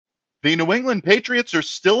The New England Patriots are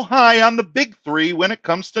still high on the big three when it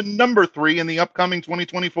comes to number 3 in the upcoming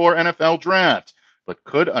 2024 NFL Draft. But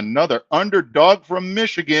could another underdog from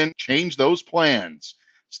Michigan change those plans?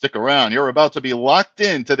 Stick around. You're about to be locked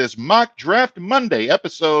into this Mock Draft Monday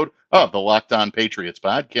episode of the Locked On Patriots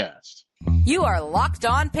podcast. You are Locked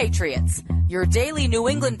On Patriots, your daily New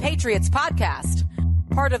England Patriots podcast.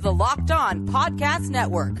 Part of the Locked On Podcast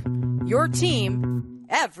Network, your team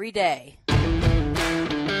every day.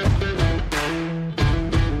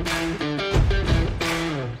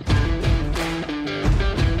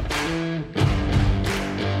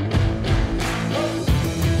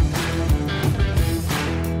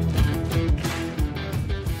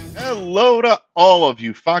 Hello to all of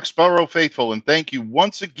you Foxborough faithful, and thank you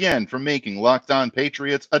once again for making Locked On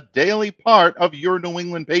Patriots a daily part of your New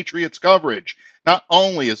England Patriots coverage. Not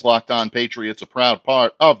only is Locked On Patriots a proud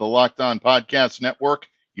part of the Locked On Podcast Network,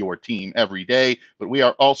 your team every day, but we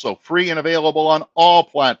are also free and available on all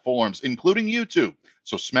platforms, including YouTube.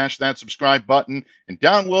 So smash that subscribe button and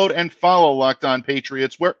download and follow Locked On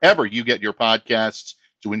Patriots wherever you get your podcasts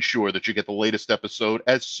to ensure that you get the latest episode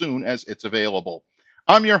as soon as it's available.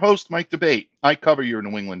 I'm your host, Mike Debate. I cover your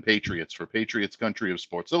New England Patriots for Patriots Country of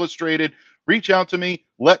Sports Illustrated. Reach out to me.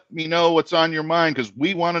 Let me know what's on your mind because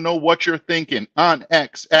we want to know what you're thinking on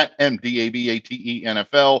X at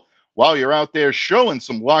MDABATENFL. While you're out there showing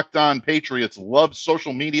some Locked On Patriots love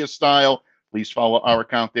social media style, please follow our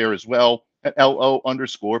account there as well at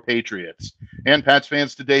LO_Patriots. And Pats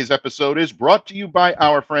fans, today's episode is brought to you by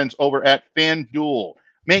our friends over at FanDuel.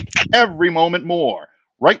 Make every moment more.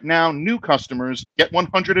 Right now, new customers get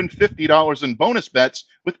 $150 in bonus bets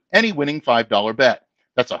with any winning $5 bet.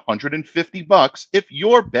 That's $150 if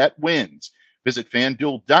your bet wins. Visit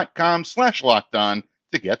FanDuel.com/lockedon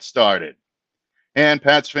to get started. And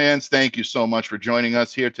Pats fans, thank you so much for joining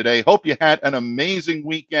us here today. Hope you had an amazing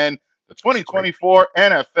weekend. The 2024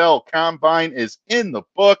 NFL Combine is in the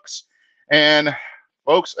books. And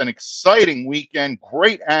folks, an exciting weekend,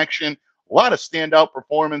 great action, a lot of standout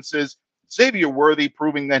performances. Xavier Worthy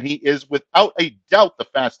proving that he is without a doubt the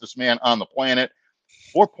fastest man on the planet.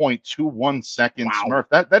 4.21 seconds. Wow. Murph,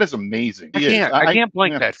 that is amazing. I can't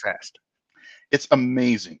blink that fast. It's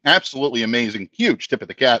amazing. Absolutely amazing. Huge tip of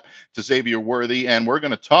the cap to Xavier Worthy. And we're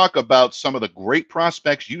going to talk about some of the great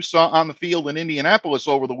prospects you saw on the field in Indianapolis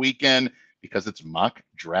over the weekend because it's Mock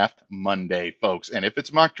Draft Monday, folks. And if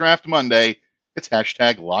it's Mock Draft Monday, it's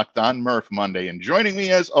hashtag Locked On Murph Monday. And joining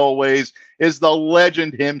me, as always, is the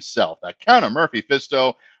legend himself, that Count of Murphy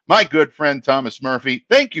Fisto, my good friend Thomas Murphy.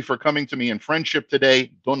 Thank you for coming to me in friendship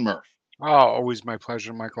today, Don Murph. Oh, always my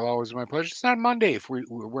pleasure, Michael. Always my pleasure. It's not Monday if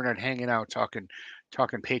we're not hanging out talking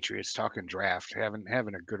Patriots, talking draft,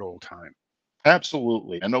 having a good old time.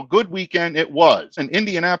 Absolutely. And a good weekend it was. In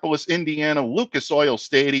Indianapolis, Indiana, Lucas Oil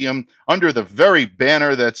Stadium, under the very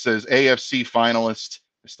banner that says AFC finalist.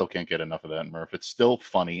 I still can't get enough of that, Murph. It's still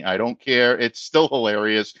funny. I don't care. It's still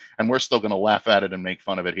hilarious. And we're still going to laugh at it and make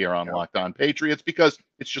fun of it here on Locked On Patriots because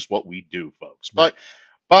it's just what we do, folks. But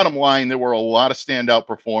bottom line, there were a lot of standout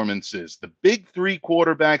performances. The big three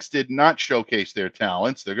quarterbacks did not showcase their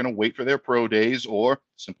talents. They're going to wait for their pro days or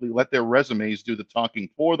simply let their resumes do the talking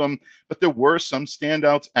for them. But there were some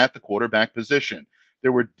standouts at the quarterback position.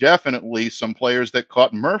 There were definitely some players that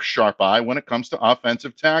caught Murph's sharp eye when it comes to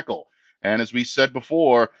offensive tackle. And as we said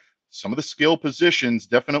before, some of the skill positions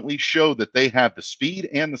definitely show that they have the speed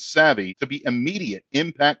and the savvy to be immediate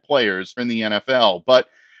impact players in the NFL. But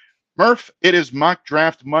Murph, it is Mock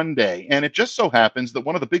Draft Monday, and it just so happens that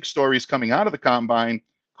one of the big stories coming out of the Combine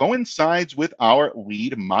coincides with our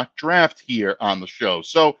lead mock draft here on the show.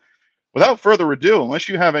 So without further ado, unless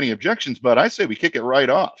you have any objections, bud, I say we kick it right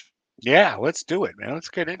off. Yeah, let's do it, man. Let's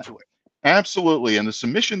get into it. Absolutely. And the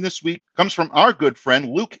submission this week comes from our good friend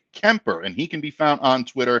Luke Kemper, and he can be found on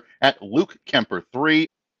Twitter at LukeKemper3.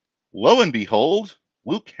 Lo and behold,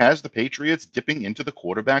 Luke has the Patriots dipping into the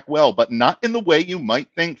quarterback well, but not in the way you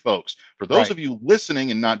might think, folks. For those of you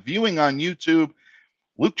listening and not viewing on YouTube,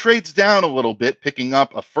 Luke trades down a little bit, picking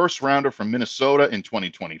up a first rounder from Minnesota in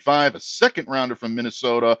 2025, a second rounder from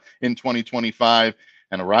Minnesota in 2025,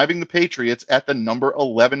 and arriving the Patriots at the number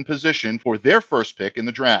 11 position for their first pick in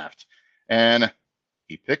the draft. And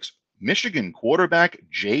he picks Michigan quarterback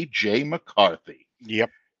J.J. McCarthy. Yep.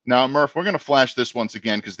 Now, Murph, we're going to flash this once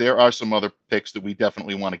again because there are some other picks that we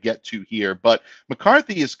definitely want to get to here. But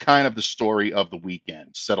McCarthy is kind of the story of the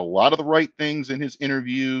weekend. Said a lot of the right things in his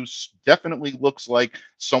interviews. Definitely looks like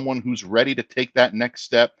someone who's ready to take that next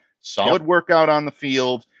step. Solid workout on the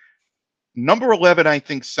field. Number 11, I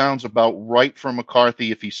think, sounds about right for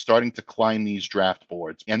McCarthy if he's starting to climb these draft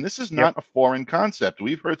boards. And this is Yep. not a foreign concept.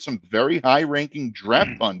 We've heard some very high ranking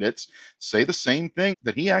draft pundits say the same thing,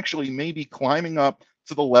 that he actually may be climbing up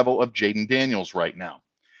to the level of Jayden Daniels right now.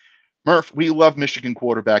 Murph, we love Michigan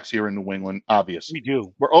quarterbacks here in New England, We obviously.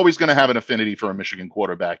 do. We're always going to have an affinity for a Michigan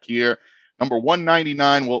quarterback here. Number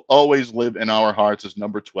 199 will always live in our hearts as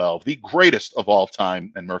number 12, the greatest of all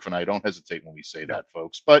time. And Murph and I don't hesitate when we say Yep. that,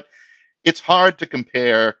 folks. But it's hard to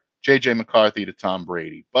compare J.J. McCarthy to Tom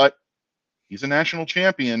Brady, but he's a national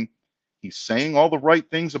champion. He's saying all the right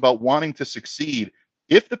things about wanting to succeed.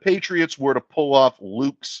 If the Patriots were to pull off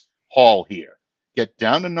Luke's haul here, get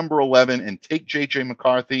down to number 11 and take J.J.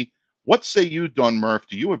 McCarthy, what say you, Don Murph?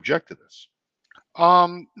 Do you object to this?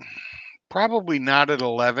 Um, Probably not at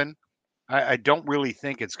 11. I don't really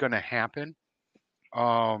think it's going to happen.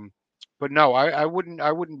 Um, but no, I wouldn't.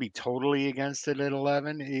 I wouldn't be totally against it at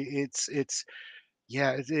 11. It's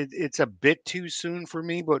yeah, it's a bit too soon for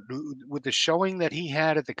me. But with the showing that he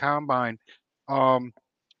had at the combine, um,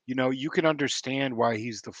 you can understand why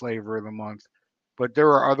he's the flavor of the month. But there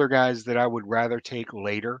are other guys that I would rather take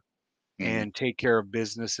later Mm. and take care of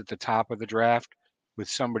business at the top of the draft with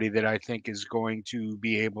somebody that I think is going to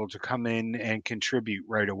be able to come in and contribute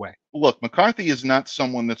right away. Look, McCarthy is not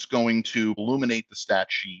someone that's going to illuminate the stat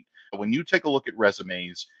sheet. When you take a look at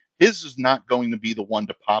resumes, his is not going to be the one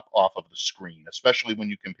to pop off of the screen, especially when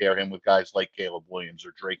you compare him with guys like Caleb Williams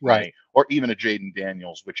or Drake Right. May or even a Jayden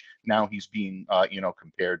Daniels, which now he's being,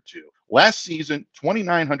 compared to. Last season,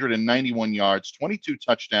 2,991 yards, 22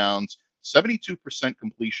 touchdowns, 72%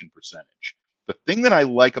 completion percentage. The thing that I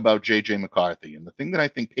like about J.J. McCarthy and the thing that I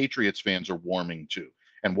think Patriots fans are warming to,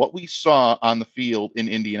 and what we saw on the field in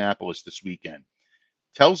Indianapolis this weekend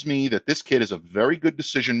tells me that this kid is a very good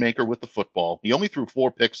decision maker with the football. He only threw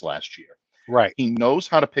 4 picks last year. Right. He knows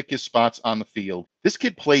how to pick his spots on the field. This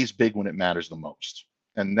kid plays big when it matters the most.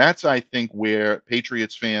 And that's, I think, where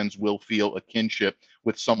Patriots fans will feel a kinship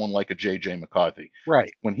with someone like a J.J. McCarthy.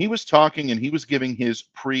 Right. When he was talking and he was giving his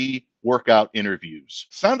pre-workout interviews,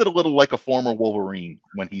 sounded a little like a former Wolverine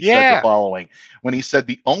when he said the Yeah. following. When he said,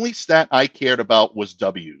 the only stat I cared about was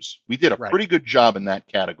W's. We did a Right. pretty good job in that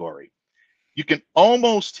category. You can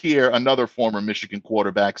almost hear another former Michigan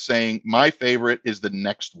quarterback saying, my favorite is the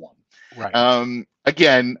next one. Right.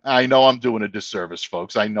 Again, I know I'm doing a disservice,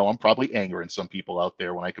 folks. I know I'm probably angering some people out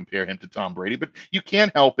there when I compare him to Tom Brady, but you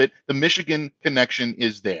can't help it. The Michigan connection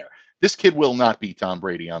is there. This kid will not be Tom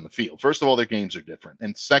Brady on the field. First of all, their games are different.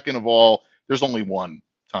 And second of all, there's only one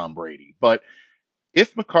Tom Brady. But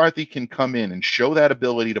if McCarthy can come in and show that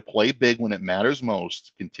ability to play big when it matters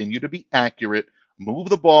most, continue to be accurate, move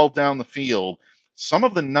the ball down the field, some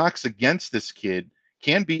of the knocks against this kid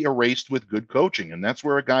can be erased with good coaching. And that's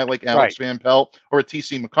where a guy like Alex Right. Van Pelt or a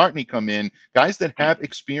TC McCartney come in, guys that have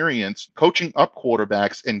experience coaching up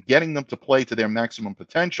quarterbacks and getting them to play to their maximum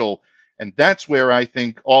potential. And that's where I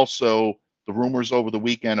think also the rumors over the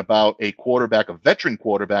weekend about a quarterback, a veteran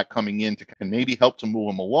quarterback coming in to can maybe help to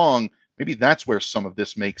move him along. Maybe that's where some of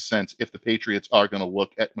this makes sense if the Patriots are going to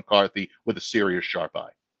look at McCarthy with a serious sharp eye.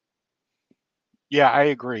 Yeah, I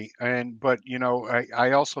agree. But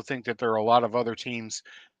I also think that there are a lot of other teams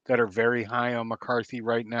that are very high on McCarthy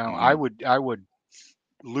right now. Mm-hmm. I would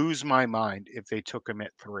lose my mind if they took him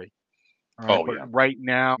at 3. All right, Oh, but yeah. right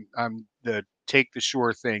now I'm the take the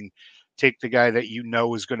sure thing, take the guy that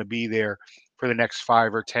is going to be there for the next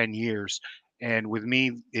 5 or 10 years. And with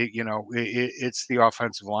me, it's the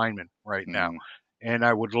offensive lineman right now. Mm-hmm. And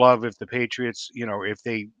I would love if the Patriots, if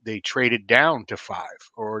they traded down to 5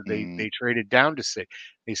 or Mm-hmm. they traded down to 6,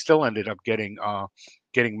 they still ended up getting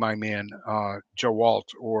my man Joe Walt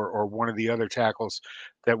or one of the other tackles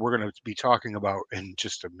that we're going to be talking about in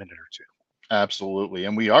just a minute or two. Absolutely.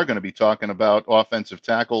 And we are going to be talking about offensive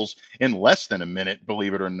tackles in less than a minute,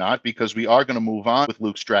 believe it or not, because we are going to move on with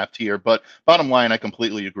Luke's draft here. But bottom line, I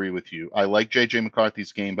completely agree with you. I like J.J.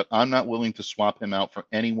 McCarthy's game, but I'm not willing to swap him out for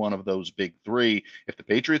any one of those big 3. If the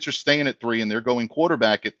Patriots are staying at 3 and they're going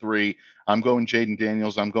quarterback at 3, I'm going Jayden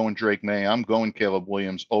Daniels, I'm going Drake May, I'm going Caleb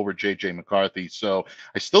Williams over J.J. McCarthy. So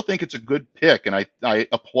I still think it's a good pick, and I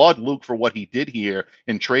applaud Luke for what he did here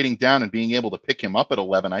in trading down and being able to pick him up at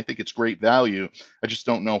 11. I think it's great value. I just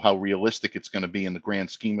don't know how realistic it's going to be in the grand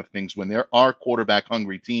scheme of things when there are quarterback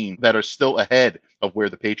hungry teams that are still ahead of where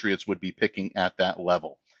the Patriots would be picking at that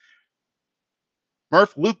level.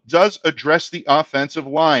 Murph, Luke does address the offensive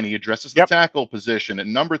line. He addresses the Yep. tackle position at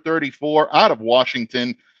number 34 out of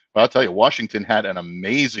Washington. But I'll tell you, Washington had an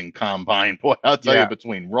amazing combine. Boy, I'll tell you, Yeah.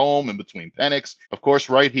 between Rome and between Penix. Of course,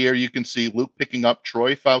 right here, you can see Luke picking up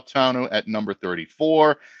Troy Fautano at number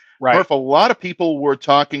 34. Right. Murph, a lot of people were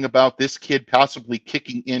talking about this kid possibly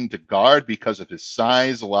kicking into guard because of his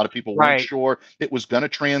size. A lot of people weren't Right. sure it was going to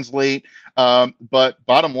translate. But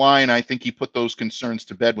bottom line, I think he put those concerns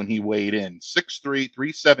to bed when he weighed in. 6'3",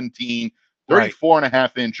 317, Right.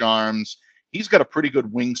 34.5-inch arms. He's got a pretty good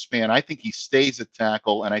wingspan. I think he stays at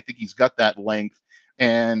tackle, and I think he's got that length.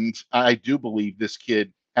 And I do believe this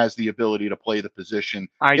kid has the ability to play the position.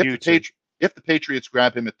 I do too. If the Patriots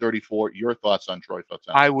grab him at 34, your thoughts on Troy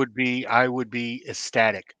Fautanu? I would be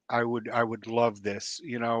ecstatic. I would love this.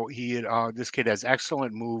 You know, this kid has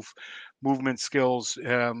excellent movement skills.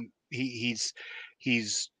 He's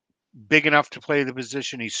big enough to play the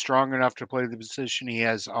position. He's strong enough to play the position. He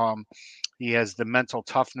has the mental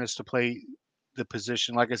toughness to play the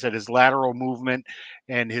position. Like I said, his lateral movement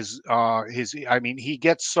and his I mean, he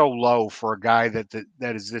gets so low for a guy that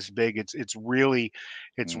is this big. It's really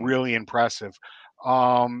impressive.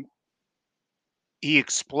 He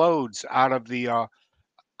explodes out of the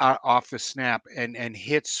off the snap and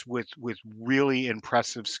hits with really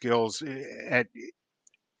impressive skills.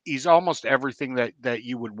 He's almost everything that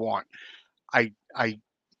you would want. I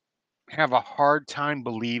have a hard time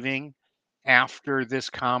believing after this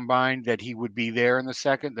combine that he would be there in the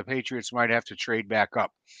second. The Patriots might have to trade back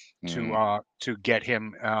up to get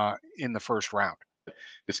him in the first round.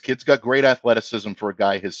 This kid's got great athleticism for a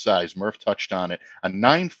guy his size. Murph touched on it. A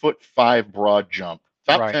 9'5" broad jump.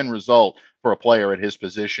 Top Right. 10 result for a player at his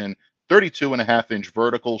position. 32.5-inch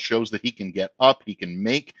vertical shows that he can get up. He can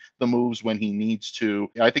make the moves when he needs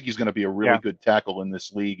to. I think he's going to be a really good tackle in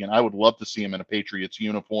this league, and I would love to see him in a Patriots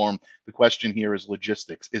uniform. The question here is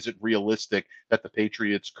logistics. Is it realistic that the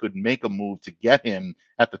Patriots could make a move to get him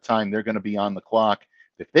at the time they're going to be on the clock?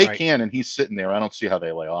 If they can and he's sitting there, I don't see how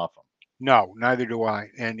they lay off him. No, neither do I.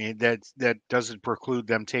 And that doesn't preclude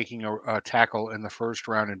them taking a tackle in the first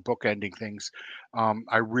round and bookending things.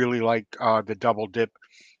 I really like the double dip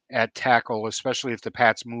at tackle, especially if the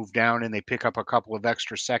Pats move down and they pick up a couple of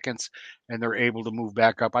extra seconds and they're able to move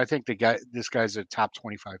back up. I think this guy's a top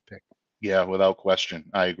 25 pick. Yeah, without question.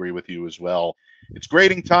 I agree with you as well. It's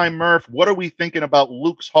grading time, Murph. What are we thinking about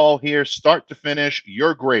Luke's haul here, start to finish?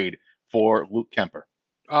 Your grade for Luke Kemper.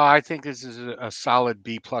 I think this is a solid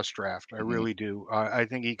B+ draft. I really do. I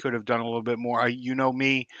think he could have done a little bit more. You know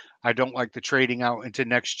me, I don't like the trading out into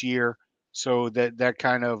next year. So that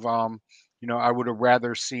kind of, I would have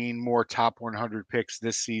rather seen more top 100 picks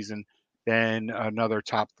this season than another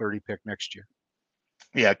top 30 pick next year.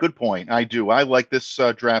 Yeah, good point. I do. I like this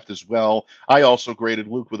draft as well. I also graded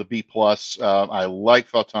Luke with a B+. I like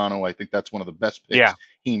Fautanu. I think that's one of the best picks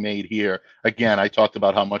he made here. Again, I talked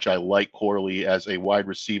about how much I like Corley as a wide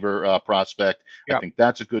receiver prospect. I think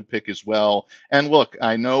that's a good pick as well. And look,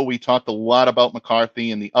 I know we talked a lot about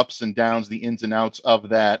McCarthy and the ups and downs, the ins and outs of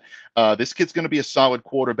that. This kid's going to be a solid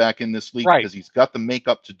quarterback in this league because he's got the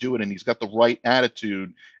makeup to do it, and he's got the right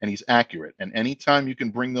attitude, and he's accurate. And anytime you can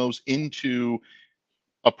bring those into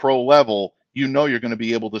a pro level, you know you're going to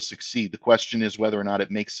be able to succeed. The question is whether or not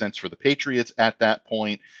it makes sense for the Patriots at that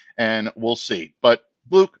point, and we'll see. But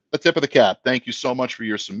Luke, a tip of the cap. Thank you so much for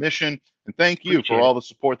your submission, and thank you for all the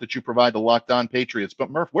support that you provide the Locked On Patriots.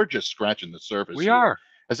 But Murph, we're just scratching the surface. We are.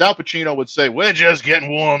 As Al Pacino would say, we're just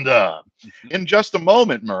getting warmed up. In just a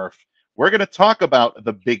moment, Murph, we're going to talk about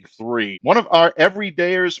the big three. One of our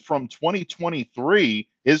everydayers from 2023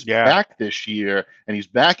 is back this year, and he's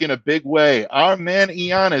back in a big way. Our man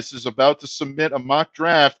Giannis is about to submit a mock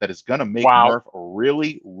draft that is going to make Murph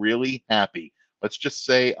really, really happy. Let's just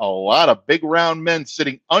say a lot of big round men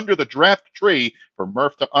sitting under the draft tree for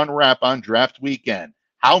Murph to unwrap on draft weekend.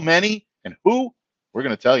 How many and who? We're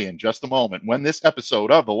going to tell you in just a moment when this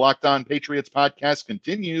episode of the Locked On Patriots podcast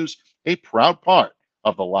continues, a proud part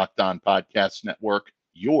of the Locked On Podcast Network,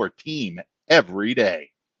 your team every day.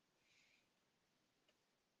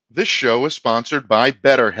 This show is sponsored by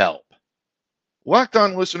BetterHelp. Locked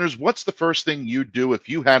On listeners, what's the first thing you'd do if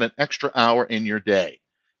you had an extra hour in your day?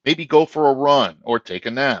 Maybe go for a run or take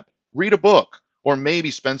a nap, read a book, or maybe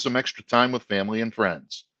spend some extra time with family and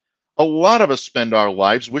friends. A lot of us spend our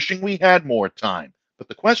lives wishing we had more time, but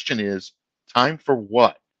the question is, time for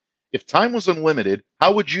what? If time was unlimited,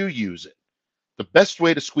 how would you use it? The best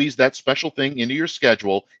way to squeeze that special thing into your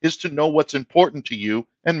schedule is to know what's important to you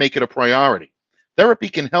and make it a priority. Therapy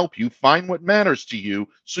can help you find what matters to you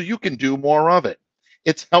so you can do more of it.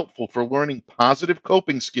 It's helpful for learning positive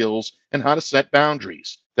coping skills and how to set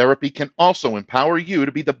boundaries. Therapy can also empower you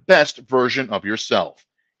to be the best version of yourself.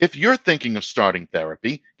 If you're thinking of starting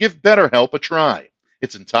therapy, give BetterHelp a try.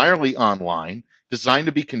 It's entirely online, designed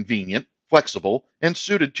to be convenient, flexible, and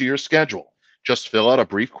suited to your schedule. Just fill out a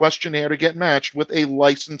brief questionnaire to get matched with a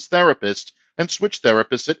licensed therapist and switch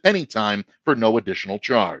therapists at any time for no additional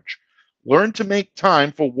charge. Learn to make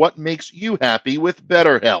time for what makes you happy with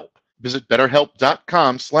BetterHelp. Visit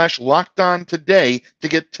betterhelp.com/lockedon today to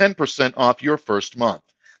get 10% off your first month.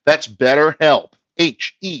 That's BetterHelp,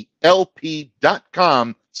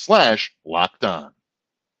 HELP.com/lockedon.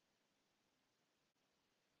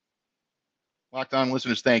 Locked On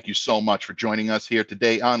listeners, thank you so much for joining us here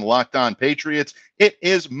today on Locked On Patriots. It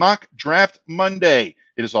is Mock Draft Monday.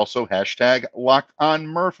 It is also hashtag Locked On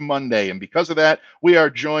Murph Monday. And because of that, we are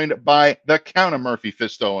joined by the Count of Murphy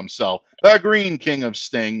Fisto himself, the Green King of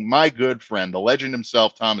Sting, my good friend, the legend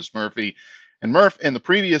himself, Thomas Murphy. And Murph, in the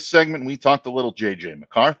previous segment, we talked a little J.J.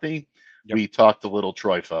 McCarthy. Yep. We talked a little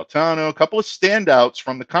Troy Fautano, a couple of standouts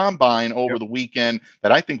from the combine over the weekend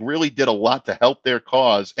that I think really did a lot to help their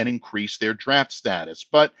cause and increase their draft status.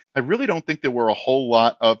 But I really don't think there were a whole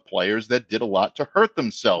lot of players that did a lot to hurt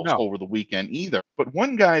themselves over the weekend either. But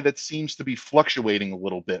one guy that seems to be fluctuating a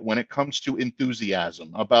little bit when it comes to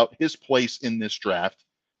enthusiasm about his place in this draft,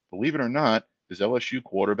 believe it or not, is LSU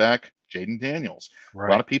quarterback Jayden Daniels. Right.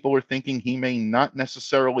 A lot of people are thinking he may not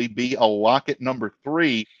necessarily be a lock at number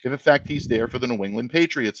 3 if, in fact, he's there for the New England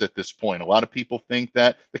Patriots at this point. A lot of people think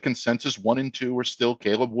that the consensus 1 and 2 are still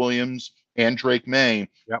Caleb Williams and Drake May.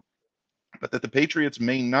 Yep. But that the Patriots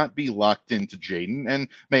may not be locked into Jayden and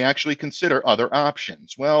may actually consider other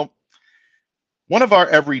options. Well, one of our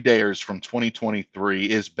everydayers from 2023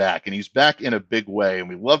 is back, and he's back in a big way. And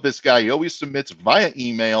we love this guy. He always submits via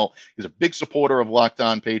email. He's a big supporter of Locked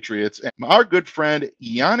On Patriots. And our good friend,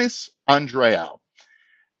 Giannis Andreou.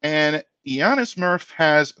 And Giannis Murph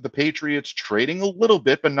has the Patriots trading a little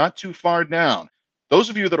bit, but not too far down. Those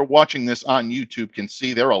of you that are watching this on YouTube can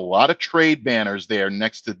see there are a lot of trade banners there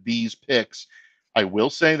next to these picks. I will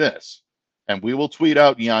say this. And we will tweet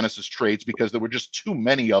out Giannis's trades because there were just too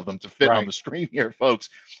many of them to fit on the screen here, folks.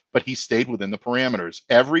 But he stayed within the parameters.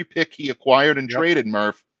 Every pick he acquired and traded,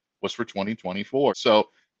 Murph, was for 2024. So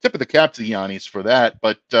tip of the cap to Giannis for that.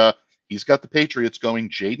 But he's got the Patriots going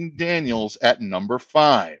Jayden Daniels at number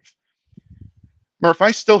 5. Murph,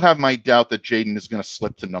 I still have my doubt that Jayden is going to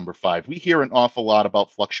slip to number 5. We hear an awful lot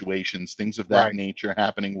about fluctuations, things of that nature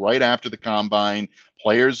happening right after the combine,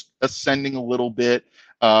 players ascending a little bit.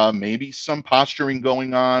 Maybe some posturing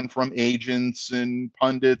going on from agents and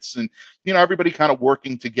pundits and, everybody kind of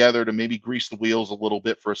working together to maybe grease the wheels a little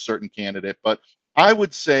bit for a certain candidate. But I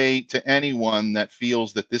would say to anyone that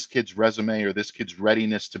feels that this kid's resume or this kid's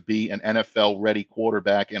readiness to be an NFL ready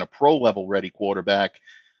quarterback and a pro level ready quarterback,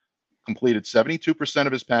 completed 72%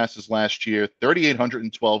 of his passes last year,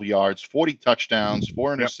 3,812 yards, 40 touchdowns,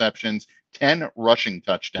 4 interceptions, 10 rushing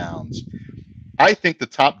touchdowns. I think the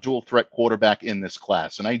top dual threat quarterback in this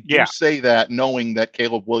class. And I do say that knowing that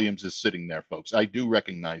Caleb Williams is sitting there, folks. I do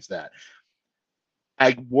recognize that.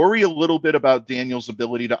 I worry a little bit about Daniel's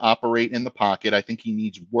ability to operate in the pocket. I think he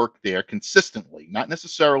needs work there consistently, not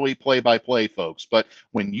necessarily play-by-play, folks. But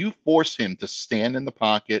when you force him to stand in the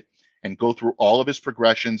pocket and go through all of his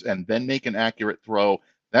progressions and then make an accurate throw,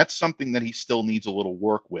 that's something that he still needs a little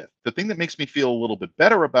work with. The thing that makes me feel a little bit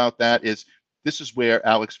better about that is this is where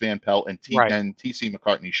Alex Van Pelt and T.C.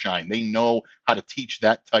 McCartney shine. They know how to teach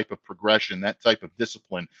that type of progression, that type of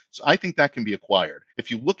discipline. So I think that can be acquired.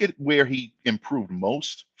 If you look at where he improved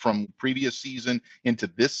most from previous season into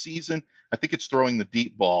this season, I think it's throwing the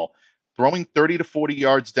deep ball. Throwing 30 to 40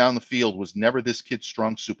 yards down the field was never this kid's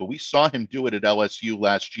strong suit, but we saw him do it at LSU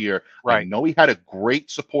last year. I know he had a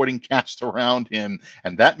great supporting cast around him,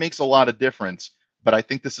 and that makes a lot of difference. But I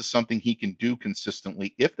think this is something he can do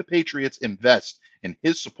consistently. If the Patriots invest in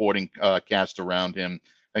his supporting cast around him,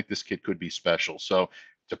 I think this kid could be special. So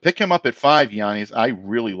to pick him up at 5, Giannis, I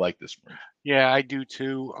really like this move. Yeah, I do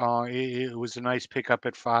too. It was a nice pickup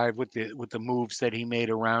at 5 with the moves that he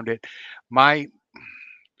made around it. My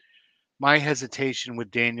hesitation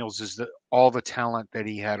with Daniels is all the talent that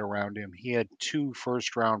he had around him. He had 2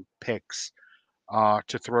 first-round picks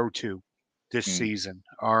to throw to this season.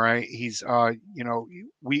 All right. He's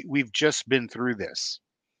we've just been through this.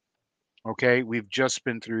 Okay. We've just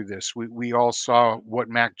been through this. We all saw what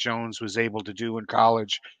Mac Jones was able to do in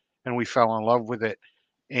college and we fell in love with it.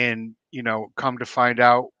 And, come to find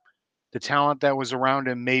out the talent that was around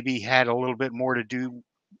him maybe had a little bit more to do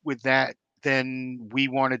with that than we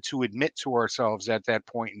wanted to admit to ourselves at that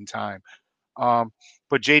point in time.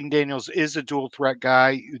 But Jayden Daniels is a dual threat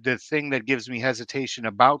guy. The thing that gives me hesitation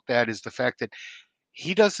about that is the fact that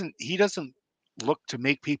he doesn't look to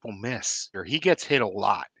make people miss, or he gets hit a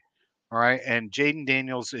lot. All right. And Jayden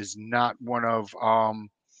Daniels is not one of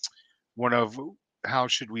how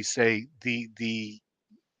should we say the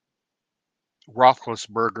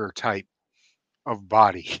Roethlisberger type of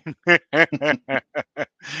body.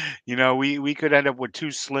 We could end up with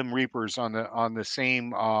two Slim Reapers on the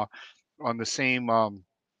same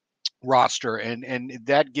roster, and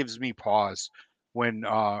that gives me pause when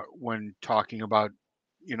talking about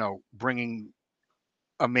bringing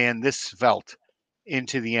a man this svelte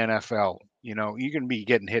into the NFL. You can be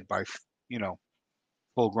getting hit by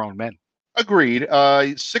full grown men. Agreed.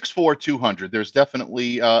 6'4", 200. There's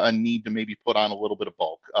definitely a need to maybe put on a little bit of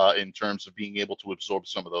bulk in terms of being able to absorb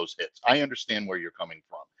some of those hits. I understand where you're coming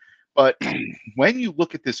from. But when you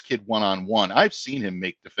look at this kid one-on-one, I've seen him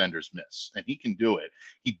make defenders miss, and he can do it.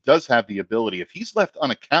 He does have the ability. If he's left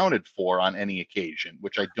unaccounted for on any occasion,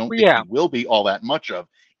 which I don't Well, think yeah. he will be all that much of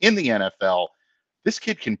in the NFL, this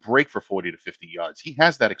kid can break for 40 to 50 yards. He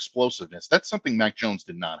has that explosiveness. That's something Mac Jones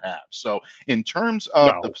did not have. So, in terms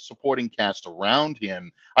of No. the supporting cast around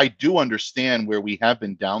him, I do understand where we have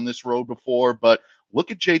been down this road before, but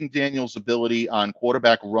look at Jayden Daniels' ability on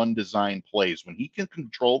quarterback run design plays. When he can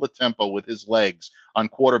control the tempo with his legs on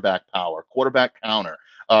quarterback power, quarterback counter,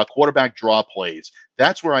 quarterback draw plays,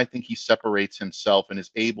 that's where I think he separates himself and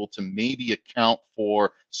is able to maybe account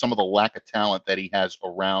for some of the lack of talent that he has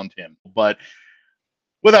around him. But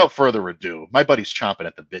without further ado, my buddy's chomping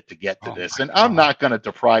at the bit to get to Oh this, my and I'm God. not going to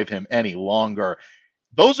deprive him any longer.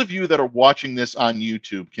 Those of you that are watching this on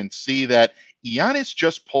YouTube can see that Giannis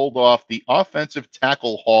just pulled off the offensive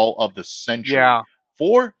tackle haul of the century. Yeah.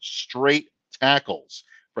 4 straight tackles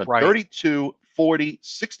for Right. 32, 40,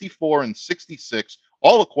 64, and 66,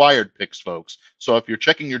 all acquired picks, folks. So if you're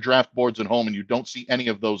checking your draft boards at home and you don't see any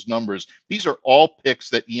of those numbers, these are all picks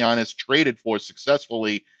that Giannis traded for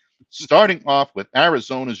successfully, starting off with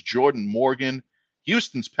Arizona's Jordan Morgan,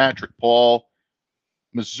 Houston's Patrick Paul,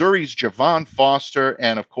 Missouri's Javon Foster,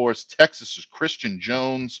 and of course, Texas's Christian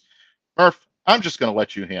Jones. Murph, I'm just going to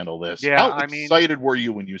let you handle this. Yeah. How I mean, excited were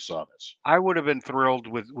you when you saw this? I would have been thrilled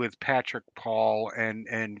with Patrick Paul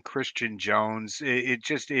and Christian Jones.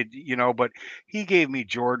 But he gave me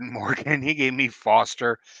Jordan Morgan. He gave me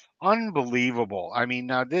Foster. Unbelievable. I mean,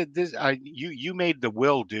 now you made the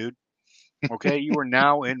will, dude. Okay, you are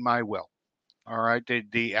now in my will. All right,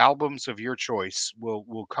 the albums of your choice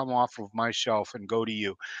will come off of my shelf and go to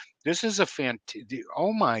you. This is a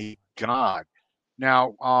oh my God.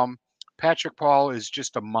 Now, Patrick Paul is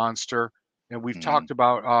just a monster, and we've Mm, talked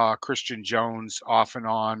about Christian Jones off and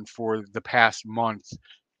on for the past month.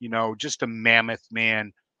 Just a mammoth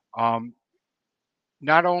man. Um,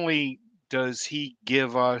 Not only does he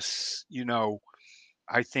give us,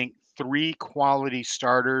 I think three quality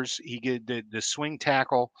starters. He get the swing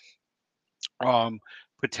tackle um,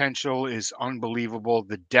 potential is unbelievable.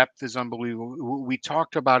 The depth is unbelievable. We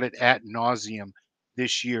talked about it at nauseum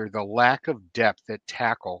this year. The lack of depth at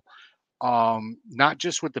tackle, not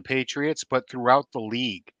just with the Patriots, but throughout the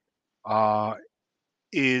league, uh,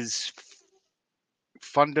 is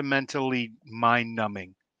fundamentally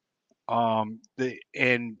mind-numbing.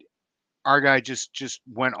 And our guy just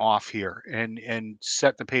went off here and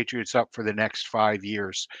set the Patriots up for the next 5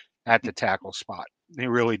 years at the tackle spot. He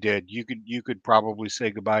really did. You could probably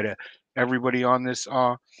say goodbye to everybody on this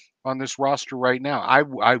roster right now. I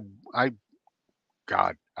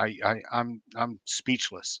God, I'm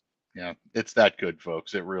speechless. yeah, it's that good,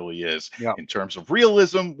 folks. It really is. Yeah. In terms of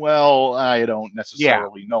realism, well, I don't Yeah.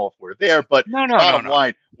 necessarily know if we're there, but No, no, no, bottom no.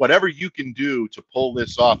 line, whatever you can do to pull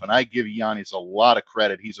this off, and I give Giannis a lot of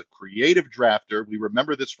credit. He's a creative drafter. We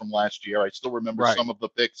remember this from last year. I still remember Right. some of the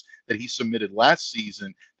picks that he submitted last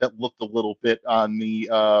season that looked a little bit on the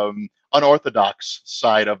unorthodox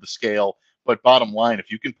side of the scale. But bottom line, if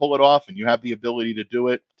you can pull it off and you have the ability to do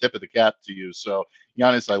it, tip of the cap to you. So,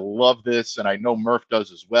 Giannis, I love this, and I know Murph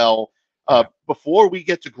does as well. Yeah. Before we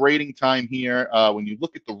get to grading time here, when you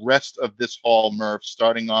look at the rest of this haul, Murph,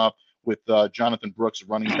 starting off with Jonathan Brooks,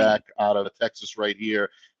 running back out of Texas right here,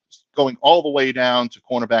 going all the way down to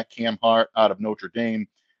cornerback Cam Hart out of Notre Dame.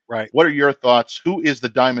 Right. What are your thoughts? Who is the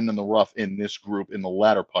diamond in the rough in this group in the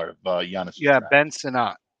latter part of Giannis' Yeah, draft? Ben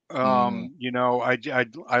Sinnott. Mm,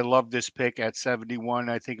 I love this pick at 71.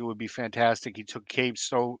 I think it would be fantastic. He took Cade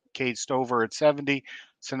Stover at 70,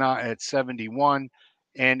 Sinnott at 71,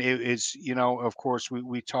 and it is, of course,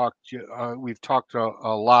 we've talked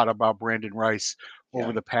a lot about Brandon Rice over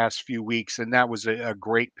yeah, the past few weeks, and that was a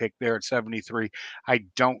great pick there at 73. I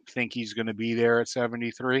don't think he's going to be there at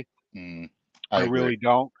 73. I I agree. really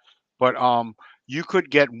don't. But you could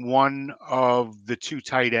get one of the two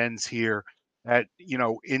tight ends here at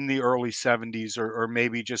in the early 70s or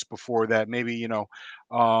maybe just before that. Maybe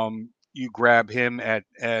you grab him at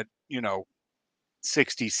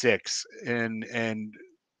 66 and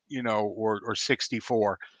or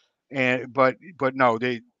 64. And but no,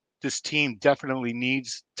 this team definitely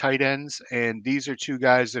needs tight ends, and these are two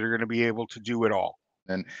guys that are going to be able to do it all.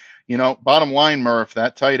 And, bottom line, Murph,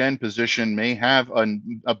 that tight end position may have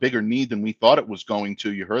a bigger need than we thought it was going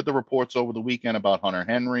to. You heard the reports over the weekend about Hunter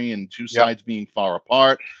Henry and two Yep. sides being far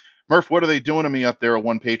apart. Murph, what are they doing to me up there at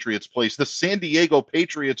One Patriots Place? The San Diego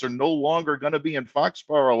Patriots are no longer going to be in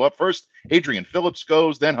Foxborough. Up first, Adrian Phillips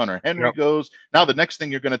goes, then Hunter Henry Yep. goes. Now, the next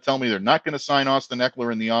thing you're going to tell me they're not going to sign Austin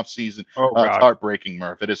Eckler in the offseason. Oh, It's God. heartbreaking,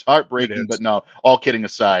 Murph. It is heartbreaking, It but is. no, all kidding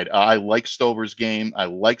aside, I like Stover's game. I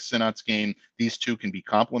like Sinat's game. These two can be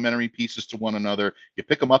complementary pieces to one another. You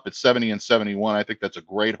pick them up at 70 and 71. I think that's a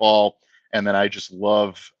great haul. And then I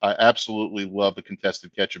absolutely love the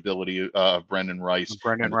contested catch ability of Brendan Rice and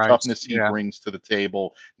Brendan the Rice. toughness he Yeah. brings to the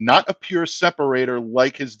table. Not a pure separator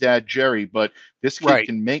like his dad, Jerry, but this kid Right.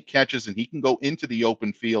 can make catches and he can go into the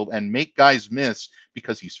open field and make guys miss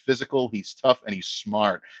because he's physical, he's tough, and he's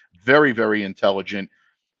smart. Very, very intelligent.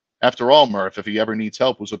 After all, Murph, if he ever needs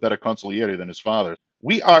help, was a better consigliere than his father.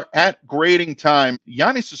 We are at grading time.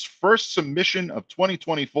 Giannis's first submission of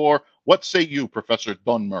 2024. What say you, Professor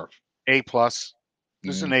Don Murph? A+. This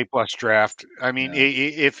is an A+ draft. I mean, Yeah.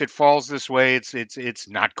 if it falls this way, it's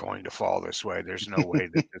not going to fall this way. There's no way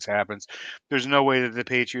that this happens. There's no way that the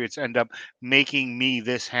Patriots end up making me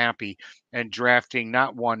this happy and drafting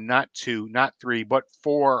not one, not two, not three, but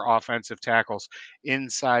 4 offensive tackles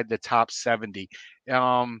inside the top 70.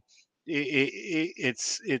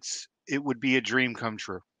 It would be a dream come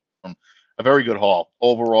true. A very good haul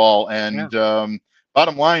overall. Yeah. And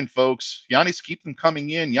bottom line, folks, Giannis, keep them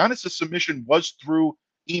coming in. Giannis's submission was through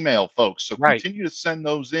email, folks. So Right. continue to send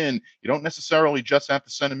those in. You don't necessarily just have to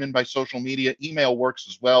send them in by social media. Email works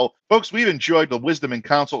as well. Folks, we've enjoyed the wisdom and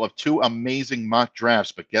counsel of 2 amazing mock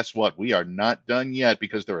drafts. But guess what? We are not done yet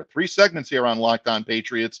because there are 3 segments here on Locked On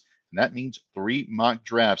Patriots. And that means 3 mock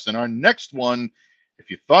drafts. And our next one, if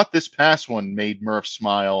you thought this past one made Murph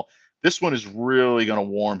smile, this one is really going to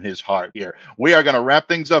warm his heart here. We are going to wrap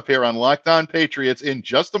things up here on Locked On Patriots in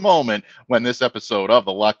just a moment when this episode of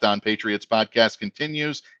the Locked On Patriots podcast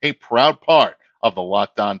continues, a proud part of the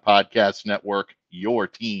Locked On Podcast Network, your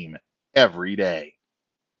team every day.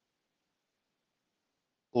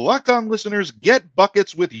 Locked On listeners, get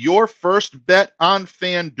buckets with your first bet on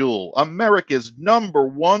FanDuel, America's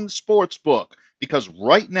 #1 sports book. Because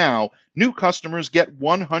right now, new customers get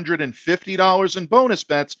 $150 in bonus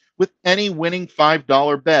bets with any winning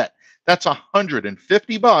 $5 bet. That's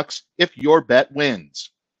 $150 if your bet wins.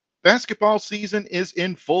 Basketball season is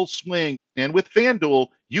in full swing, and with FanDuel,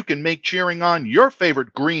 you can make cheering on your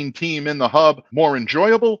favorite green team in the hub more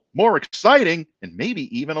enjoyable, more exciting, and maybe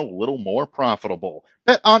even a little more profitable.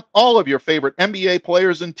 Bet on all of your favorite NBA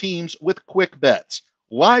players and teams with quick bets,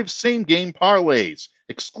 live same-game parlays,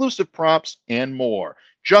 exclusive props, and more.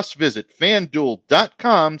 Just visit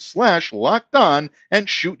FanDuel.com/lockedon and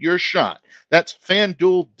shoot your shot. That's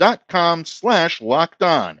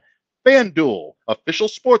FanDuel.com/lockedon. FanDuel, official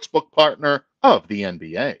sportsbook partner of the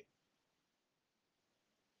NBA.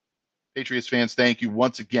 Patriots fans, thank you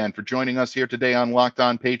once again for joining us here today on Locked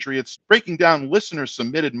On Patriots, breaking down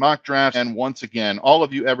listener-submitted mock drafts. And once again, all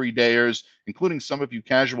of you everydayers, including some of you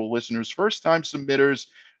casual listeners, first-time submitters,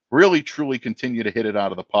 really, truly continue to hit it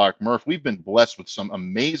out of the park. Murph, we've been blessed with some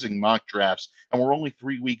amazing mock drafts, and we're only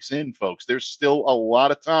 3 weeks in, folks. There's still a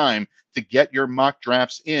lot of time to get your mock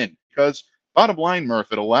drafts in because bottom line,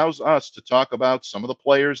 Murph, it allows us to talk about some of the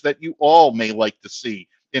players that you all may like to see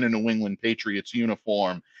in a New England Patriots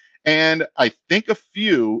uniform. And I think a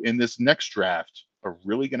few in this next draft are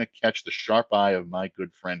really going to catch the sharp eye of my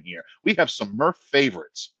good friend here. We have some Murph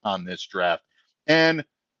favorites on this draft. And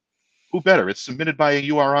who better? It's submitted by a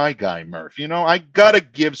URI guy, Murph. I got to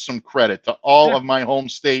give some credit to all of my home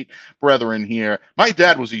state brethren here. My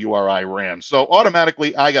dad was a URI Ram, so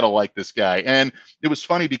automatically I got to like this guy. And it was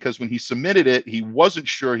funny because when he submitted it, he wasn't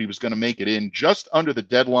sure he was going to make it in just under the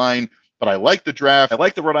deadline. But I like the draft. I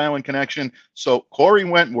like the Rhode Island connection. So Corey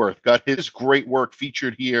Wentworth got his great work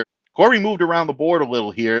featured here. Corey moved around the board a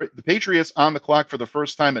little here. The Patriots on the clock for the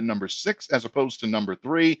first time at number 6 as opposed to number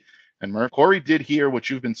 3. And Murph, Corey did hear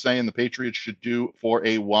what you've been saying the Patriots should do for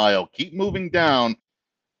a while. Keep moving down.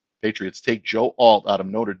 Patriots take Joe Alt out of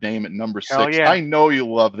Notre Dame at number 6. Yeah. I know you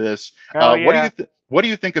love this. Hell yeah. What do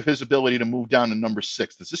you think of his ability to move down to number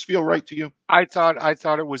 6? Does this feel right to you? I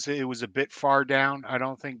thought it was a bit far down. I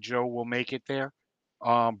don't think Joe will make it there.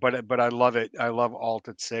 But I love it. I love Alt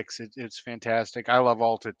at 6. It's fantastic. I love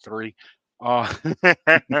Alt at 3.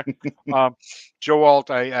 Joe Alt,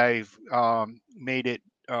 I've made it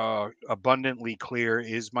abundantly clear,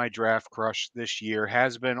 is my draft crush this year.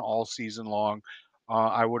 Has been all season long.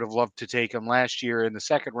 I would have loved to take him last year in the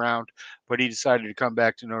second round, but he decided to come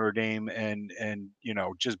back to Notre Dame and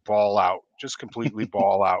just ball out, just completely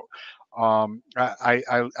ball out.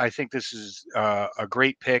 I think this is a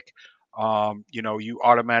great pick. You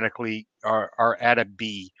automatically are at a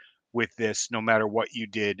B with this, no matter what you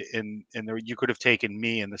did. You could have taken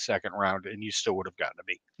me in the second round, and you still would have gotten a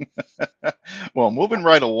B. Well, moving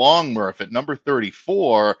right along, Murph, at number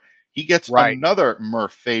 34, he gets Right. another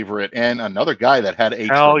Murph favorite and another guy that had a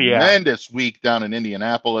Hell yeah. tremendous week down in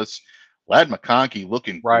Indianapolis. Ladd McConkey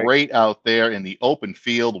looking Right. great out there in the open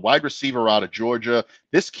field, wide receiver out of Georgia.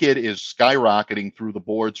 This kid is skyrocketing through the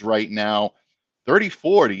boards right now.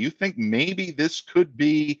 34, do you think maybe this could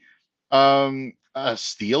be a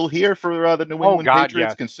steal here for the New Oh England God, Patriots,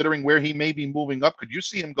 yes. considering where he may be moving up? Could you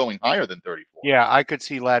see him going higher than 34? Yeah, I could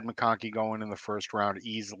see Ladd McConkey going in the first round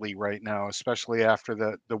easily right now, especially after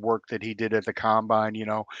the work that he did at the combine.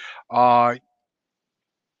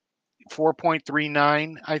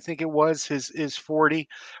 4.39, I think it was his 40,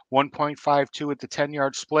 1.52 at the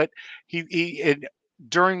 10-yard split.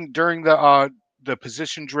 During the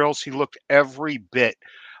position drills, he looked every bit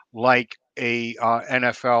like a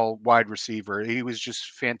NFL wide receiver. He was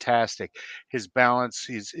just fantastic. His balance,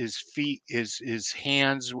 his feet, his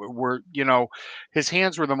hands his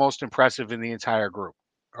hands were the most impressive in the entire group.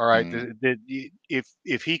 All right, Mm.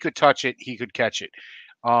 if he could touch it, he could catch it.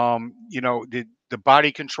 The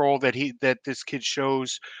body control that this kid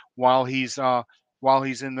shows while he's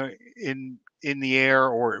in the air,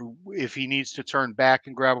 or if he needs to turn back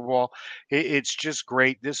and grab a ball, it's just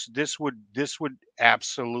great. This would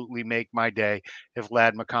absolutely make my day if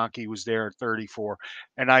Ladd McConkey was there at 34,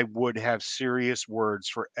 and I would have serious words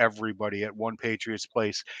for everybody at One Patriots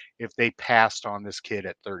Place if they passed on this kid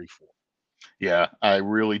at 34. Yeah, I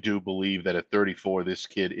really do believe that at 34, this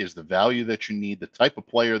kid is the value that you need, the type of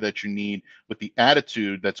player that you need, with the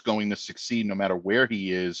attitude that's going to succeed no matter where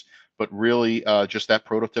he is. But really, just that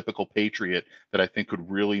prototypical Patriot that I think could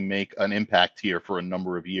really make an impact here for a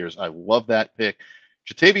number of years. I love that pick.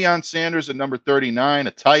 Jatavion Sanders at number 39,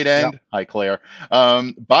 a tight Yep. end. Hi, Claire.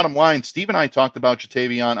 Bottom line, Steve and I talked about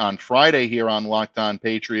Jatavion on Friday here on Locked On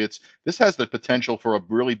Patriots. This has the potential for a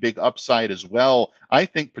really big upside as well. I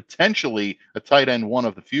think potentially a tight end one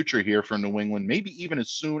of the future here for New England, maybe even as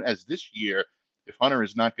soon as this year if Hunter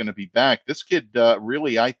is not going to be back. This kid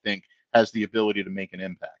really, I think, has the ability to make an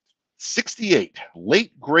impact. 68,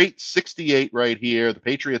 late great 68 right here. The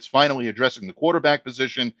Patriots finally addressing the quarterback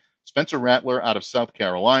position. Spencer Rattler out of South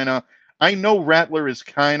Carolina. I know Rattler is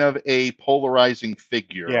kind of a polarizing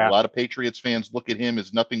figure. A Yeah. lot of Patriots fans look at him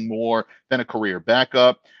as nothing more than a career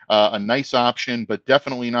backup, a nice option, but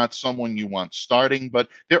definitely not someone you want starting. But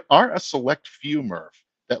there are a select few, Murph,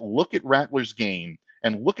 that look at Rattler's game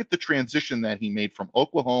and look at the transition that he made from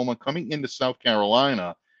Oklahoma coming into South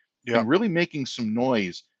Carolina Yep. and really making some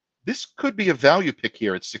noise. This could be a value pick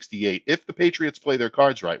here at 68 if the Patriots play their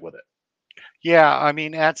cards right with it. Yeah, I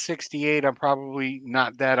mean, at 68, I'm probably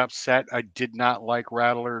not that upset. I did not like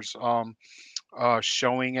Rattler's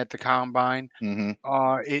showing at the combine. Mm-hmm.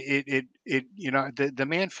 The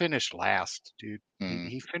man finished last, dude. He, Mm.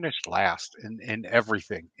 he finished last in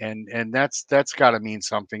everything, and that's got to mean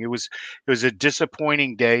something. It was a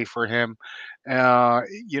disappointing day for him. There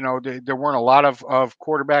weren't a lot of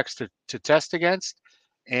quarterbacks to test against,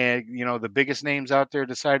 and the biggest names out there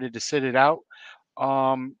decided to sit it out.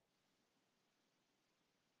 Um,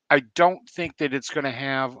 I don't think that it's going to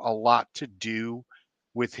have a lot to do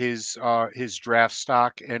with his draft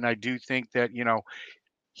stock, and I do think that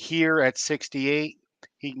here at 68,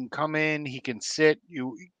 he can come in, he can sit.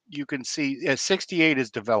 You can see 68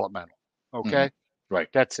 is developmental. Mm-hmm. Okay, Right.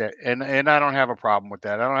 that's it, and I don't have a problem with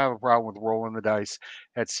that. I don't have a problem with rolling the dice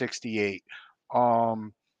at 68.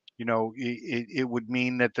 Um, it would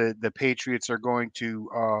mean that the Patriots are going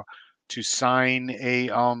to sign a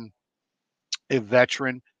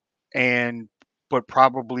veteran, and but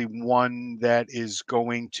probably one that is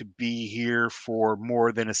going to be here for more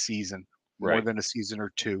Right. than a season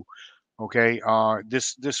or two. Okay,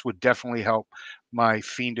 this would definitely help my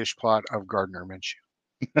fiendish plot of Gardner Minshew.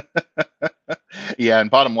 Yeah,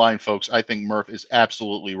 and bottom line, folks, I think Murph is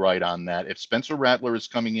absolutely right on that. If Spencer Rattler is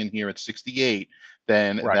coming in here at 68,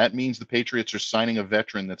 then Right, that means the Patriots are signing a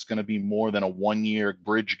veteran that's going to be more than a 1 year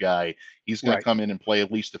bridge guy. He's going to right, come in and play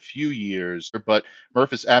at least a few years. But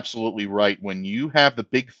Murph is absolutely right. When you have the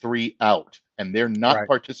big three out and they're not right,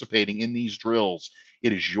 participating in these drills,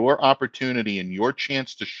 it is your opportunity and your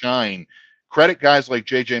chance to shine. Credit guys like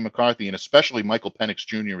J.J. McCarthy and especially Michael Penix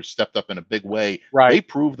Jr., who stepped up in a big way. right. They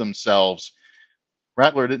prove themselves.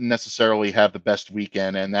 Rattler didn't necessarily have the best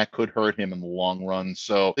weekend, and that could hurt him in the long run.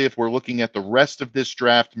 So, if we're looking at the rest of this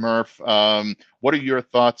draft, Murph, what are your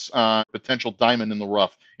thoughts on potential diamond in the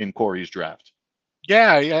rough in Corey's draft?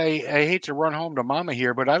 Yeah, I hate to run home to mama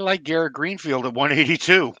here, but I like Garrett Greenfield at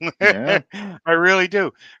 182. Yeah, I really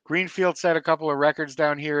do. Greenfield set a couple of records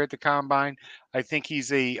down here at the combine. I think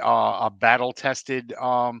he's a battle tested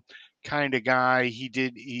kind of guy.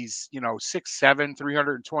 He's 6'7",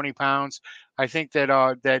 320 pounds. I think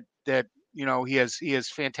that he has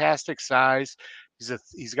fantastic size.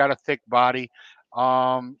 He's got a thick body.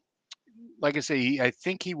 Um, like I say, I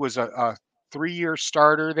think he was a 3-year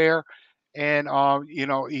starter there, and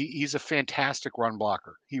he's a fantastic run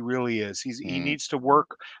blocker. He really is. He mm, needs to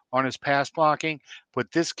work on his pass blocking,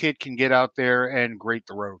 but this kid can get out there and grate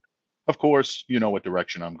the road. of course, you know what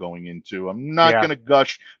direction I'm going into. I'm not Yeah, going to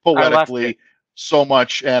gush I left it. poetically so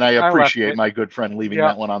much, and I I left appreciate it. my good friend leaving Yeah.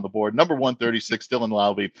 that one on the board. Number 136, Dylan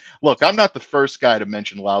Laube. Look, I'm not the first guy to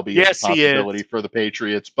mention Laube as a Yes, he is. possibility for the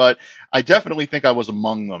Patriots, but I definitely think I was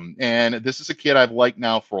among them. And this is a kid I've liked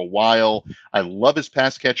now for a while. I love his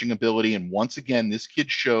pass catching ability, and once again, this kid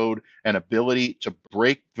showed an ability to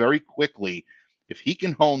break very quickly. If he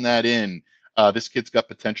can hone that in, this kid's got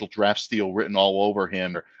potential draft steal written all over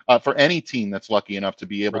him. For any team that's lucky enough to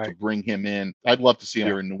be able to Right. bring him in, I'd love to see him Yeah.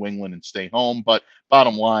 here in New England and stay home. But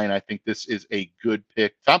bottom line, I think this is a good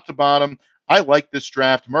pick, top to bottom. I like this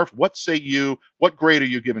draft. Murph, what say you? What grade are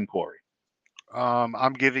you giving Corey?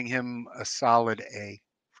 I'm giving him a solid A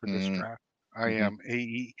for this Mm, draft. I hmm am.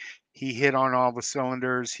 He hit on all the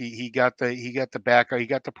cylinders. He got the back. He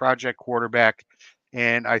got the project quarterback,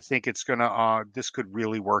 and I think it's gonna this could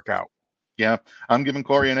really work out. Yeah, I'm giving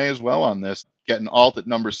Corey an A as well on this. Getting Alt at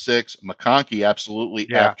number 6, McConkey absolutely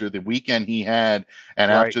Yeah. after the weekend he had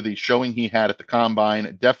and Right. after the showing he had at the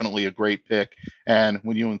combine, definitely a great pick. And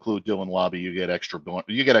when you include Dylan Lobby, you get extra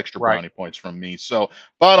Right. brownie points from me. So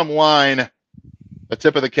bottom line, a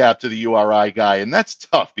tip of the cap to the URI guy, and that's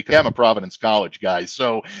tough because I'm a Providence College guy.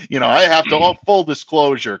 So I have to all full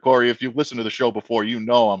disclosure, Corey. If you've listened to the show before, you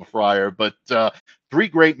know I'm a Friar. But 3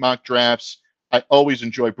 great mock drafts. I always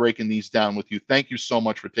enjoy breaking these down with you. Thank you so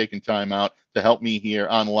much for taking time out to help me here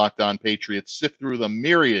on Locked On Patriots sift through the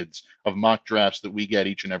myriads of mock drafts that we get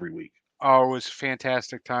each and every week. Oh, it was a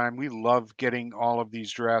fantastic time. We love getting all of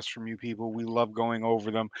these drafts from you people. We love going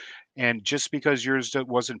over them. And just because yours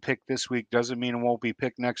wasn't picked this week doesn't mean it won't be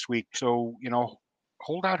picked next week. So,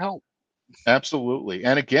 hold out hope. Absolutely.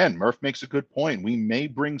 And again, Murph makes a good point. We may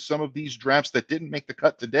bring some of these drafts that didn't make the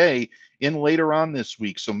cut today in later on this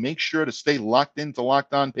week. So make sure to stay locked into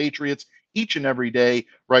Locked On Patriots each and every day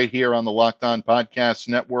right here on the Locked On Podcast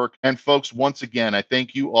Network. And folks, once again, I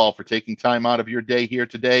thank you all for taking time out of your day here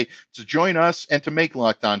today to join us and to make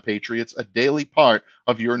Locked On Patriots a daily part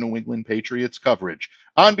of your New England Patriots coverage.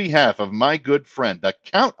 On behalf of my good friend, the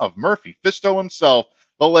Count of Murphy Fisto himself,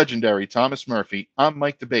 the legendary Thomas Murphy, I'm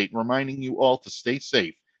Mike Debate, reminding you all to stay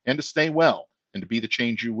safe and to stay well and to be the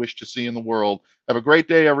change you wish to see in the world. Have a great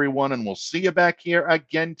day, everyone, and we'll see you back here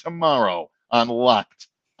again tomorrow on Locked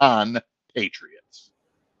On Patriots.